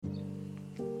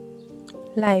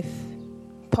Life,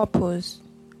 purpose,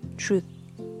 truth.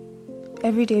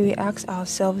 Every day we ask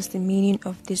ourselves the meaning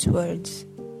of these words.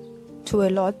 To a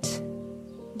lot,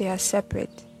 they are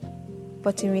separate,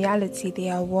 but in reality, they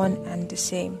are one and the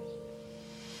same.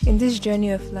 In this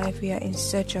journey of life, we are in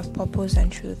search of purpose and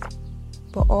truth,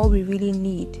 but all we really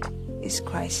need is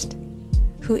Christ,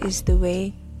 who is the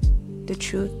way, the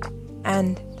truth,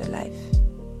 and the life.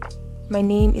 My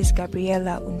name is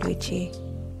Gabriela Undweche.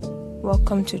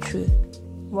 Welcome to Truth.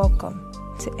 Welcome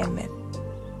to Emmet.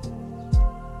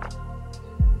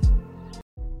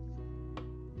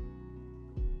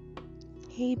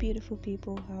 Hey beautiful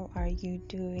people, how are you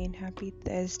doing? Happy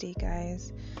Thursday,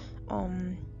 guys. I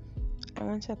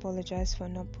want to apologize for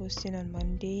not posting on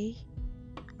Monday.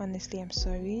 Honestly, I'm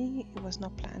sorry. It was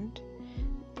not planned.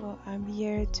 But I'm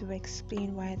here to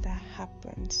explain why that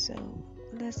happened. So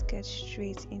let's get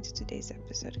straight into today's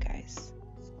episode, guys.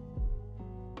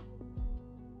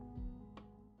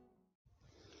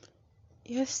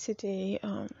 Yesterday,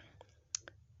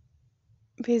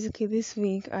 basically this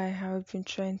week I have been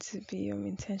trying to be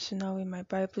intentional in my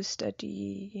Bible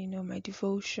study, my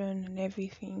devotion and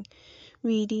everything,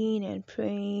 reading and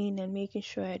praying and making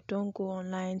sure I don't go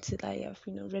online till I have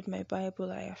read my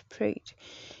Bible, I have prayed,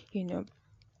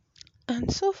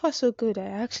 and so far so good.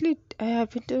 I have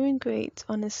been doing great.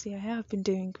 Honestly, I have been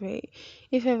doing great.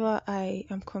 If ever I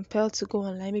am compelled to go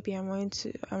online, maybe I want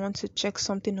to check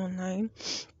something online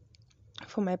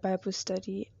for my Bible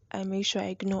study, I make sure I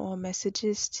ignore all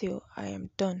messages till I am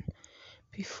done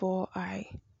before I,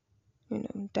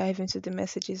 dive into the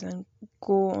messages and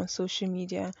go on social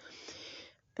media.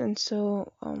 And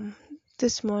so,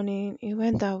 this morning it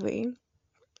went that way.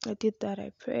 I did that.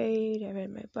 I prayed. I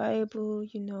read my Bible.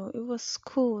 It was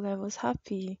cool. I was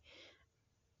happy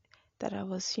that I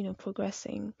was,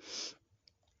 progressing.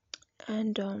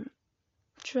 And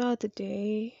throughout the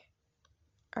day,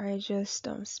 I just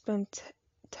spent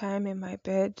time in my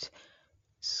bed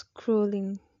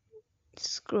scrolling,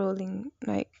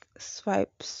 like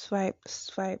swipe,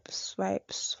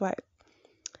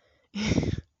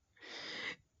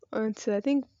 until I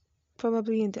think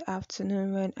probably in the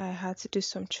afternoon when I had to do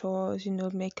some chores,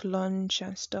 make lunch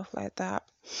and stuff like that.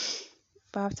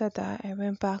 But after that, I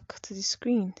went back to the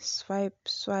screen, swipe.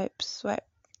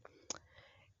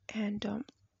 And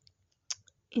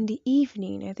in the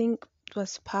evening, I think it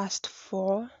was past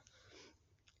 4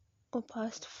 or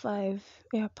past 5.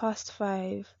 Yeah, past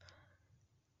 5.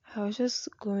 I was just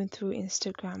going through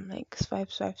Instagram, like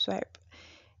swipe.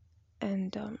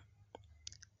 And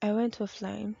I went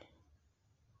offline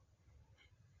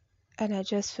and I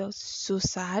just felt so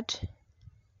sad.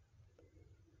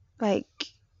 Like,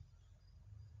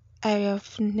 I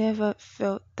have never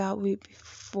felt that way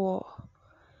before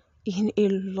in a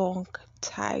long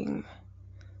time.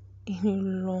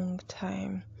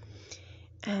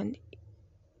 And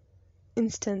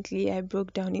instantly I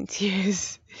broke down in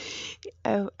tears.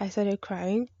 I started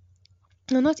crying.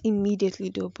 No, not immediately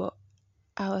though, but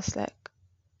I was like,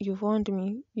 you want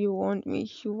me.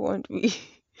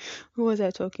 Who was I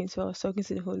talking to? I was talking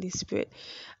to the Holy Spirit.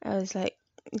 I was like,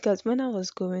 because when I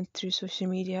was going through social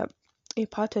media, a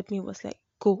part of me was like,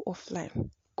 go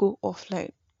offline.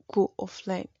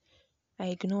 I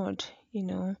ignored,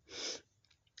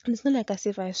 and it's not like as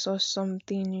if I saw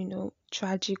something,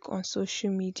 tragic on social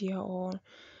media, or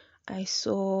I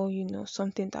saw,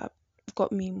 something that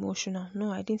got me emotional.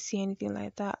 No, I didn't see anything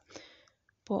like that.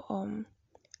 But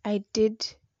I did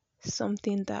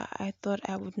something that I thought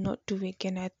I would not do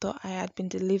again. I thought I had been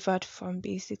delivered from,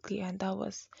 basically, and that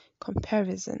was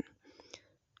comparison.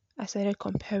 I started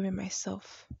comparing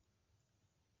myself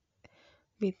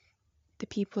with the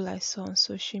people I saw on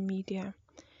social media.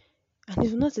 And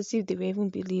it's not as if they were even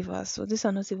believers. So these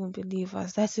are not even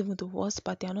believers. That's even the worst,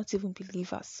 but they are not even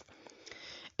believers.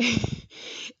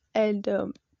 And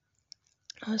I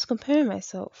was comparing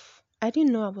myself. I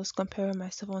didn't know I was comparing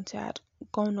myself until I had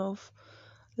gone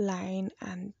offline,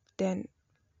 and then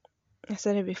I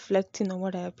started reflecting on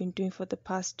what I have been doing for the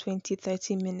past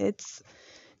 20-30 minutes.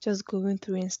 Just going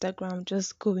through Instagram,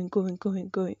 just going,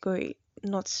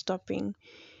 not stopping.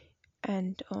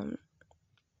 And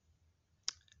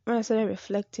when I started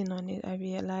reflecting on it, I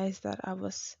realized that I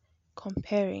was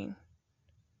comparing.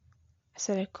 I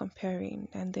started comparing,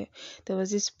 and there was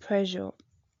this pressure.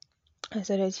 I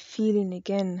started feeling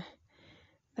again,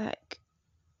 like,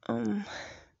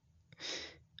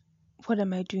 what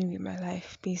am I doing with my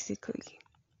life, basically?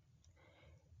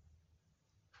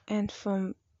 And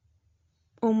from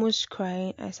almost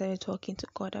crying, I started talking to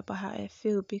God about how I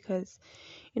feel, because,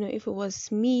 if it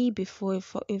was me before,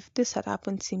 if this had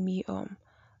happened to me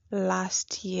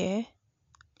last year,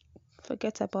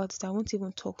 forget about it. I won't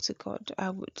even talk to God. I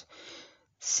would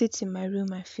sit in my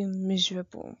room and feel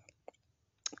miserable,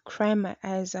 cry my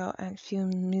eyes out and feel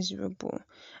miserable,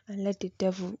 and let the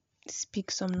devil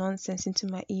speak some nonsense into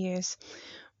my ears.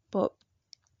 But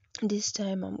this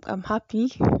time I'm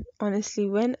happy. Honestly,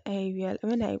 when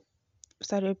I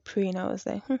started praying, I was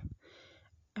like,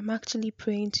 I'm actually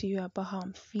praying to you about how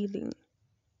I'm feeling.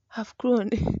 I've grown.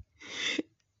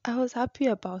 I was happy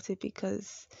about it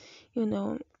because, you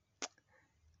know,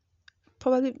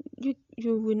 probably you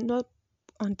will not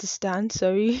understand.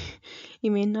 Sorry,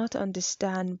 you may not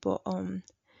understand, but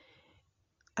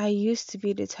I used to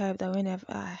be the type that whenever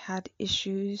I had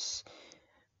issues,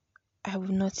 I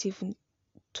would not even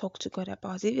talk to God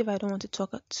about it. If I don't want to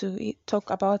talk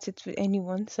about it with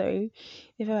anyone, sorry,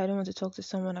 if I don't want to talk to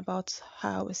someone about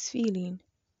how I was feeling,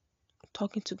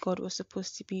 talking to God was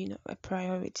supposed to be, a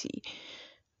priority.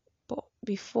 But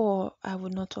before, I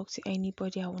would not talk to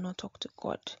anybody. I would not talk to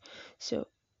God. So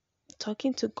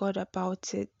talking to God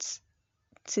about it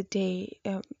today,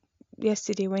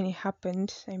 yesterday when it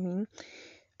happened,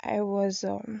 I was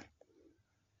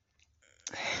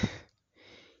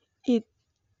it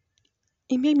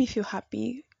it made me feel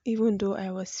happy. Even though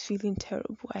I was feeling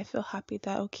terrible, I felt happy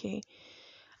that okay,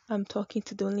 I'm talking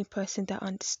to the only person that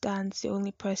understands, the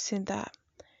only person that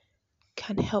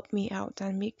can help me out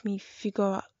and make me figure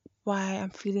out why I'm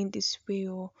feeling this way,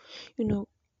 or you know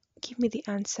give me the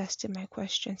answers to my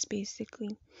questions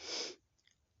basically.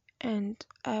 And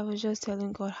I was just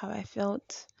telling God how I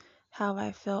felt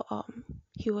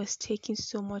he was taking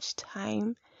so much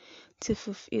time to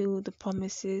fulfill the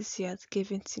promises he has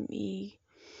given to me,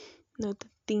 the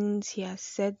things he has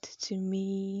said to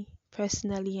me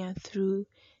personally and through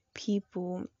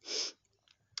people.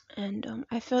 And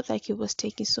I felt like it was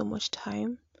taking so much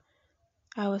time.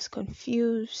 I was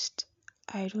confused.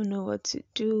 I don't know what to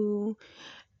do.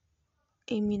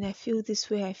 I feel this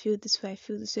way, I feel this way, I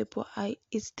feel this way, but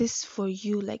is this for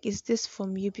you? Like, is this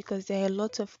from you? Because there are a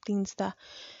lot of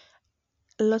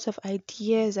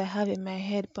ideas I have in my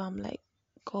head, but I'm like,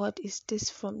 God, is this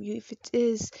from you? If it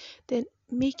is, then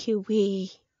make a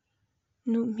way.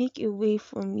 No, make a way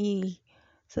for me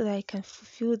so that I can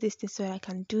fulfill these things, so that I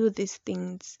can do these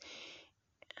things.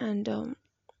 And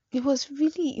it was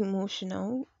really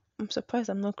emotional. I'm surprised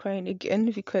I'm not crying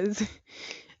again because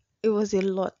it was a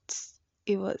lot.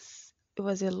 It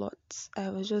was a lot. I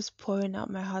was just pouring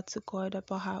out my heart to God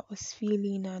about how I was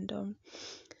feeling, and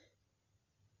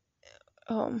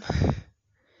um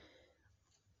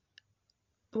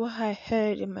what I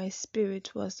heard in my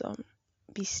spirit was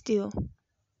be still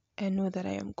and know that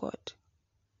I am God.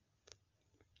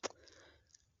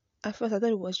 At first I thought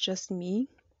it was just me.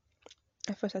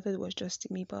 But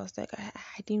I was like,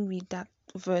 I didn't read that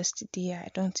verse today. I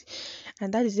don't,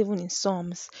 and that is even in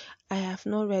Psalms. I have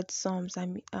not read Psalms.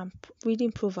 I'm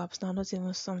reading Proverbs now, not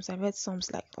even Psalms. I read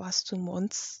Psalms like last 2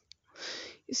 months.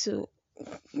 So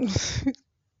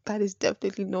that is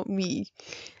definitely not me.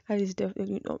 That is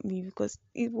definitely not me because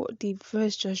the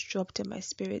verse just dropped in my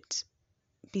spirit.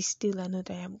 Be still and know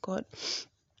that I am God,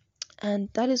 and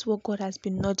that is what God has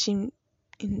been nudging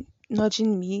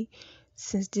me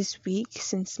since this week,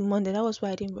 since Monday. That was why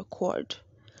I didn't record,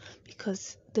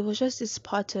 because there was just this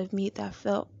part of me that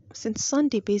felt, since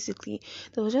Sunday basically,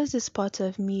 there was just this part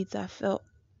of me that felt,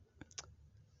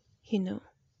 you know,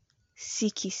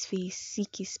 seek his face,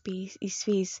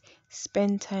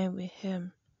 spend time with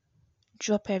him,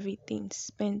 drop everything,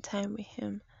 spend time with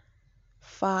him,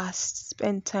 fast,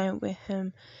 spend time with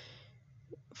him.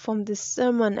 From the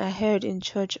sermon I heard in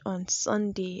church on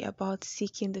Sunday about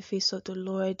seeking the face of the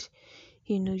Lord,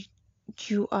 you know,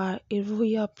 you are a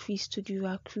royal priesthood, you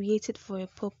are created for a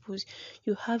purpose,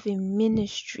 you have a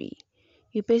ministry.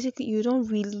 You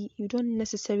don't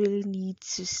necessarily need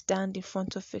to stand in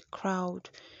front of a crowd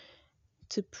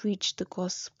to preach the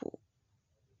gospel.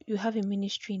 You have a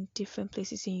ministry in different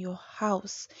places, in your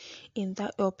house, in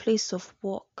that your place of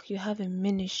work. You have a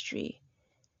ministry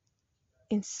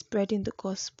in spreading the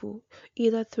gospel,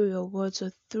 either through your words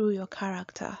or through your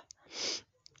character.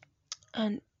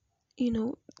 And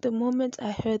the moment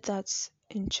I heard that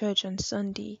in church on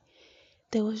Sunday,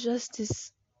 there was just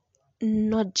this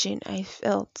nudging I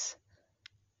felt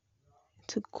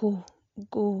to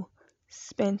go,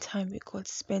 spend time with God,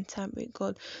 spend time with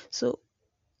God. So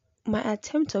my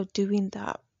attempt of doing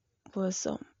that was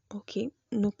okay,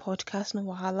 no podcast, no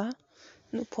wahala,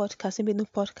 no podcast, maybe no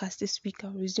podcast this week.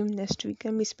 I'll resume next week.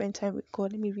 Let me spend time with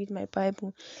God. Let me read my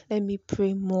Bible. Let me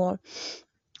pray more.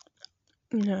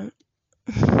 You know,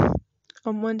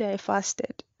 on Monday I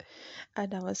fasted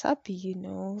and I was happy.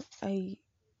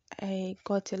 I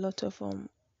got a lot of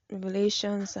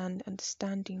revelations and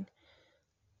understanding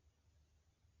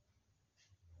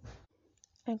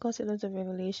I got a lot of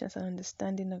revelations and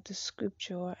understanding of the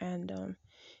scripture, and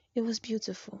it was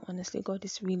beautiful. Honestly, God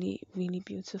is really, really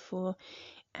beautiful,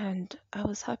 and I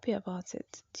was happy about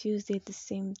it. Tuesday, the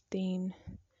same thing.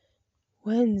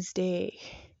 Wednesday,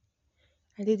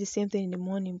 I did the same thing in the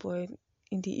morning, but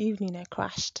in the evening, I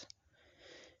crashed.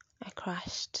 I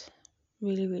crashed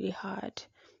really, really hard.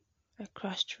 I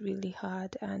crashed really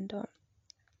hard, and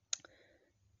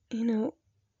you know,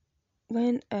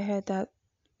 when I heard that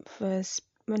verse,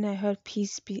 when I heard be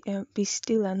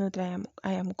still and know that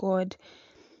I am God,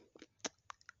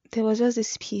 there was just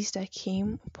this peace that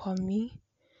came upon me.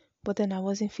 But then I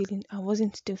wasn't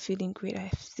still feeling great. I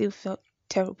still felt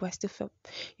terrible. I still felt,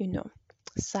 you know,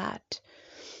 sad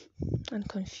and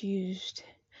confused.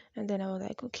 And then I was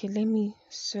like, okay, let me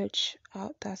search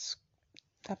out that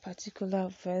particular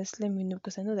verse. Let me know,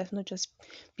 because I know that's not just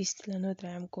be still and know that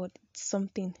I am God. It's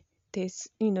something. There's,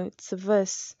 it's a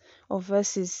verse or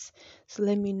verses. So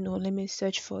let me know. Let me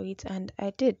search for it, and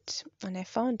I did, and I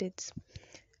found it,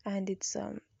 and it's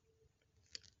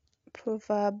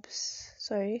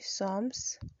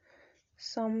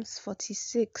Psalms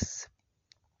 46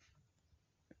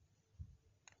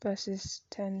 verses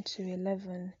 10 to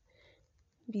 11.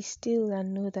 Be still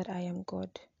and know that I am God.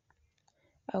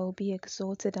 I will be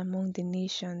exalted among the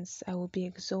nations. I will be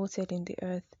exalted in the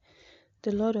earth.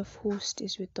 The Lord of hosts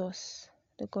is with us.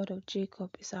 The God of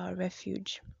Jacob is our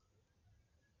refuge.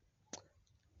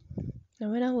 Now,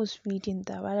 when I was reading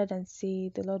that, rather than say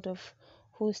the Lord of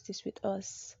hosts is with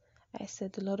us, I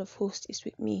said the Lord of hosts is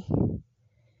with me.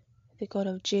 The God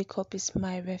of Jacob is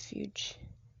my refuge.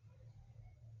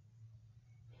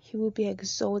 He will be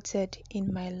exalted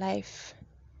in my life.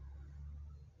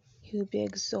 He will be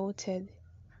exalted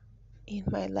in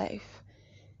my life.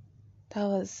 That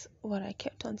was what I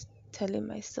kept on telling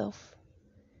myself.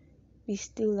 Be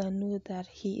still and know that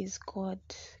He is God,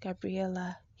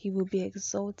 Gabriella. He will be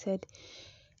exalted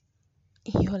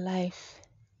in your life.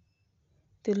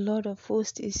 The Lord of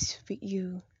hosts is with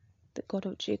you. The God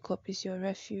of Jacob is your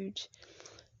refuge.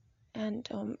 And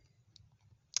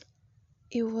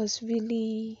it was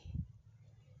really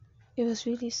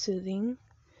soothing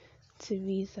to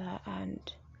read that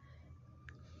and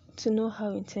to know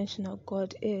how intentional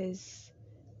God is.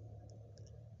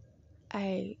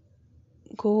 I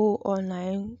go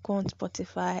online, go on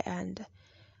Spotify, and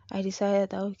I decided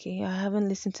that okay, I haven't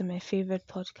listened to my favorite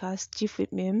podcast, Chief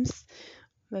with Memes.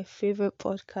 My favorite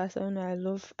podcast. I don't know,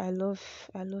 I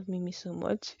love Mimi so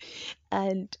much.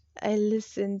 And I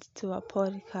listened to a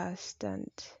podcast, and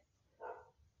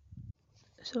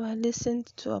so I listened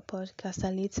to a podcast,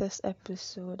 a latest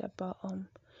episode about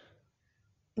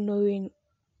knowing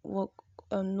what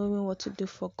knowing what to do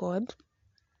for God.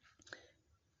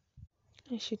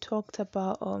 And she talked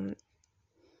about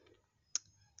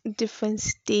different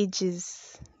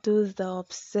stages, those that are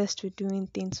obsessed with doing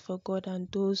things for God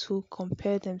and those who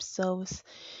compare themselves,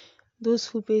 those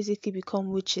who basically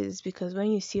become witches, because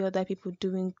when you see other people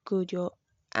doing good, you're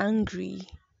angry,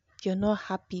 you're not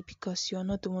happy because you're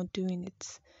not the one doing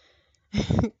it.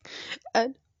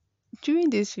 And during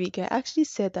this week, I actually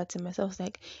said that to myself,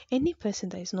 like, any person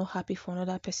that is not happy for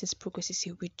another person's progress is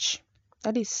a witch.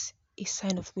 That is a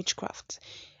sign of witchcraft,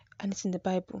 and it's in the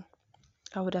Bible.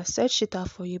 I would have searched it out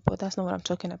for you, but that's not what I'm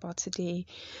talking about today.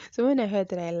 So when I heard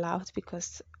that, I laughed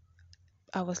because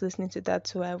I was listening to that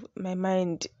too. My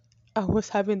mind, I was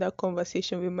having that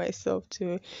conversation with myself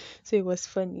too. So it was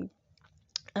funny.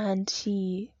 And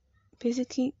she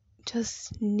basically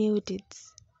just nailed it.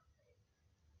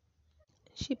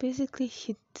 She basically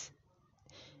hit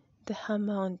the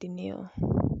hammer on the nail.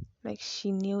 Like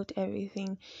she nailed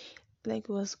everything. Like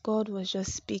it was God was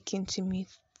just speaking to me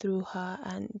through her.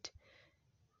 And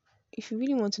if you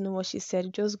really want to know what she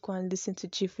said, just go and listen to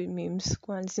Jeffrey Memes.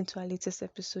 Go and listen to our latest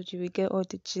episode. You will get all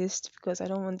the gist, because I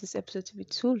don't want this episode to be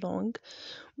too long.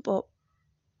 But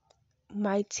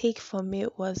my take from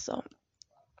it was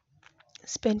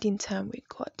spending time with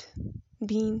God,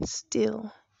 being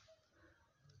still,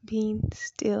 being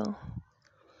still.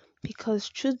 Because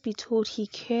truth be told, He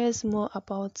cares more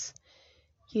about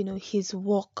His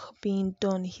work being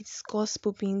done, His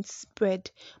gospel being spread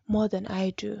more than I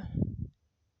do.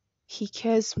 He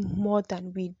cares more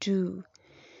than we do.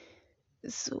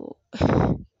 So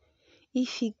if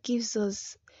He gives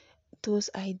us those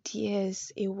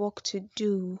ideas, a work to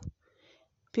do,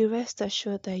 be rest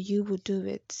assured that you will do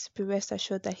it. Be rest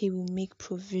assured that He will make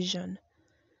provision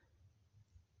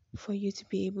for you to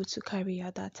be able to carry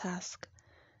out that task.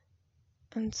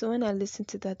 And so when I listened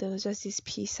to that, there was just this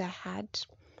peace I had,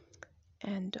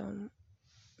 and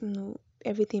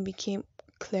everything became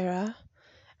clearer.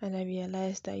 And I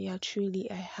realized that, yeah, truly,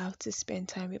 I have to spend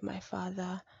time with my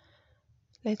father.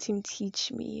 Let him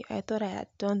teach me. I thought I had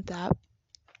done that,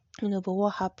 but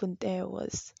what happened there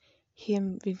was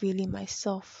him revealing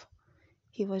myself.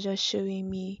 He was just showing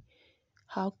me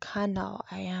how carnal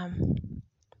I am.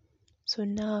 So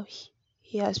now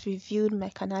he has revealed my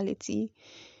carnality.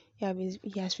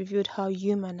 He has revealed how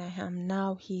human I am.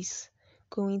 Now he's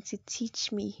going to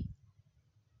teach me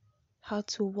how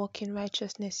to walk in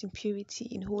righteousness, in purity,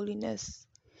 in holiness.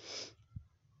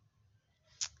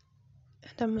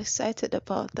 And I'm excited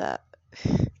about that.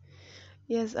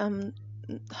 Yes, I'm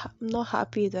not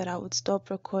happy that I would stop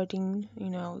recording,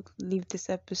 I would leave this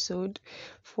episode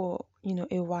for,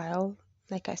 a while.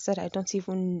 Like I said, I don't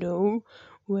even know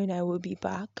when I will be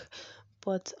back.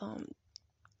 But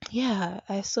yeah,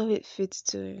 I saw it fit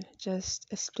to just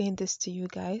explain this to you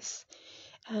guys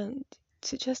and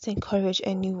to just encourage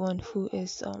anyone who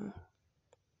is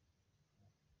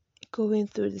going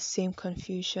through the same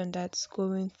confusion, that's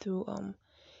going through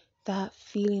that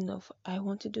feeling of I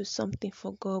want to do something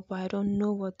for God but I don't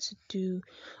know what to do.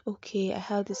 Okay, I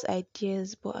have these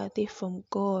ideas, but are they from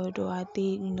God, or are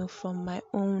they, from my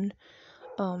own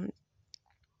um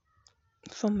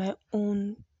from my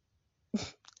own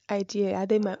idea? Are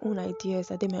they my own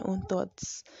ideas? Are they my own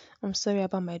thoughts? I'm sorry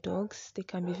about my dogs. They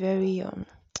can be very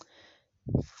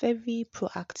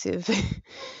proactive.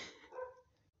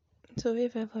 So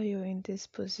if ever you're in this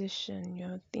position,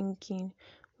 you're thinking,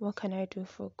 what can I do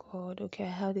for God? Okay, I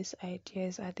have these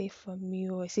ideas. Are they from me,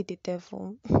 or is it the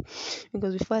devil?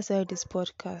 Because before I started this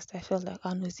podcast, I felt like,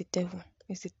 oh no, it's the devil.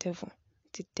 It's the devil.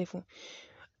 It's the devil.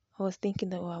 I was thinking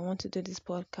that, I want to do this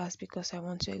podcast because I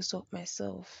want to exalt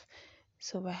myself.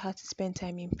 So I had to spend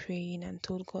time in praying and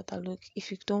told God that, look,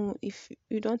 if you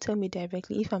don't tell me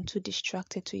directly, if I'm too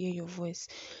distracted to hear your voice,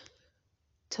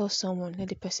 tell someone, let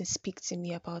the person speak to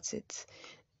me about it.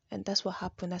 And that's what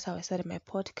happened. That's how I started my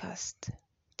podcast,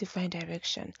 Divine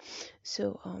Direction.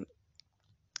 So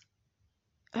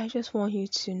I just want you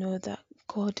to know that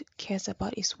God cares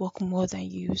about his work more than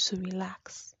you. So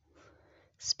relax,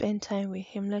 spend time with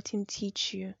him, let him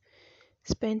teach you,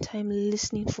 spend time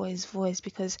listening for his voice,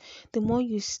 because the more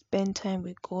you spend time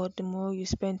with God, the more you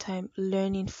spend time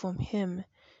learning from him,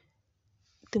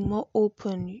 the more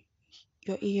open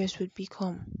your ears would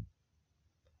become.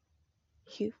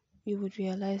 You would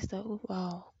realize that, oh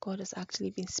wow, God has actually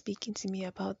been speaking to me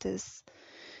about this.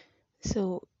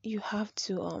 So you have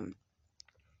to go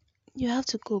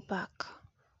back.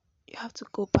 You have to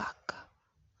go back.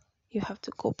 You have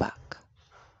to go back.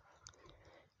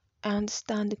 I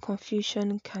understand the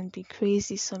confusion can be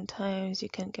crazy sometimes. You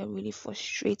can get really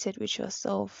frustrated with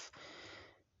yourself.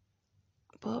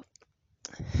 But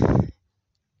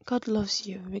God loves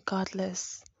you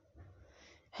regardless.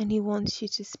 And he wants you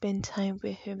to spend time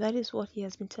with him. That is what he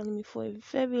has been telling me for a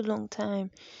very long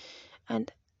time.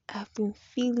 And I've been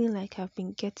feeling like I've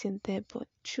been getting there. But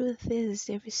truth is,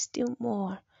 there is still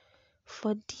more.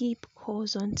 For deep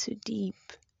calls unto deep.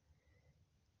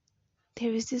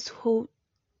 There is this whole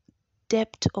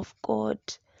depth of God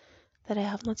that I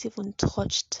have not even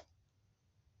touched.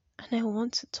 And I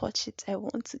want to touch it. I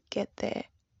want to get there.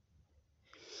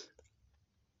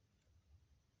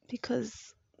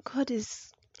 Because God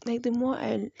is, like, the more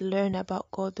I learn about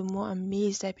God, the more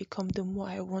amazed I become, the more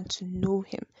I want to know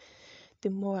him, the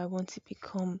more I want to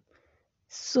become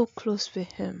so close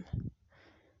with him.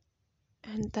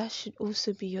 And that should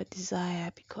also be your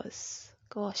desire, because,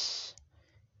 gosh,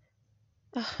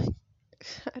 I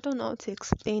don't know how to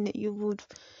explain it. You would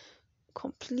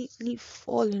completely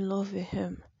fall in love with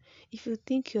him. If you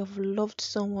think you have loved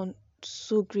someone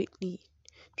so greatly,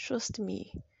 trust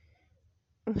me,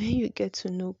 when you get to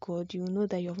know God, you will know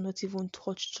that you have not even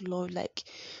touched love. Like,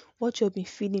 what you've been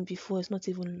feeling before is not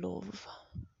even love.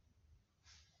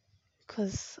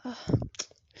 Because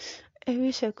I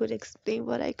wish I could explain,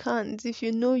 but I can't. If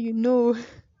you know, you know.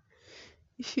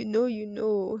 If you know, you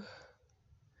know.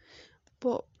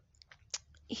 But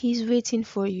he's waiting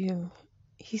for you.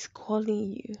 He's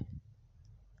calling you.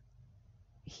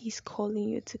 He's calling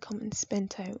you to come and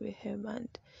spend time with him. And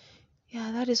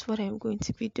yeah, that is what I'm going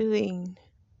to be doing.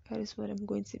 That is what I'm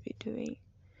going to be doing.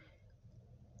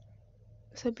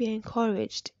 So be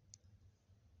encouraged.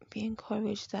 Be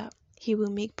encouraged that he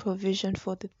will make provision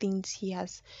for the things he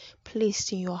has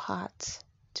placed in your heart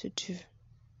to do.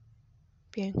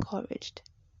 Be encouraged.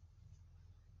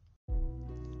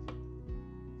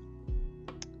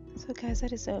 So guys,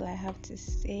 that is all I have to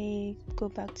say. Go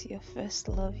back to your first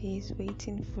love. He is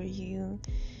waiting for you.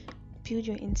 Build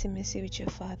your intimacy with your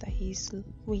father. He's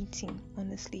waiting.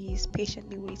 Honestly, he's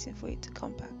patiently waiting for you to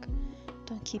come back.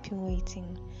 don't keep him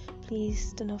waiting.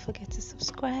 Please do not forget to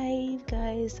subscribe,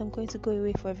 guys. I'm going to go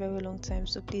away for a very long time,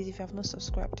 so please, if you have not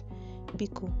subscribed, be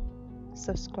cool.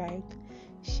 Subscribe,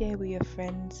 share with your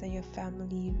friends and your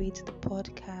family, rate the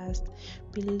podcast,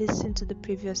 listen to the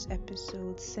previous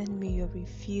episodes, send me your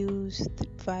reviews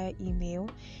via email,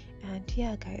 and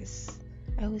yeah, guys,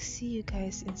 I will see you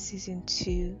guys in season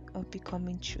 2 of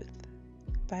Becoming Truth.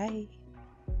 Bye.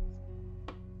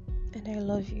 And I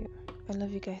love you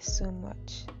guys so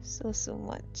much, so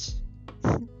much.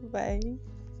 Bye.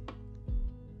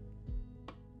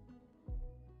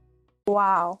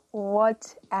 Wow,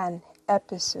 what an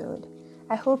episode.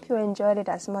 I hope you enjoyed it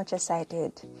as much as I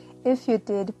did. If you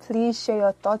did, please share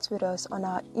your thoughts with us on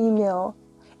our email,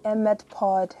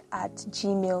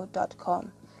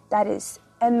 emmetpod@gmail.com. That is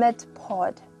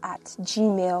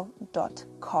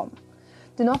emmetpod@gmail.com.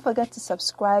 Do not forget to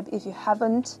subscribe if you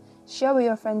haven't, share with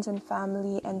your friends and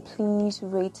family, and please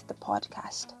rate the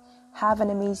podcast. Have an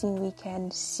amazing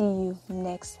weekend. See you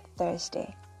next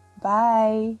Thursday.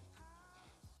 Bye.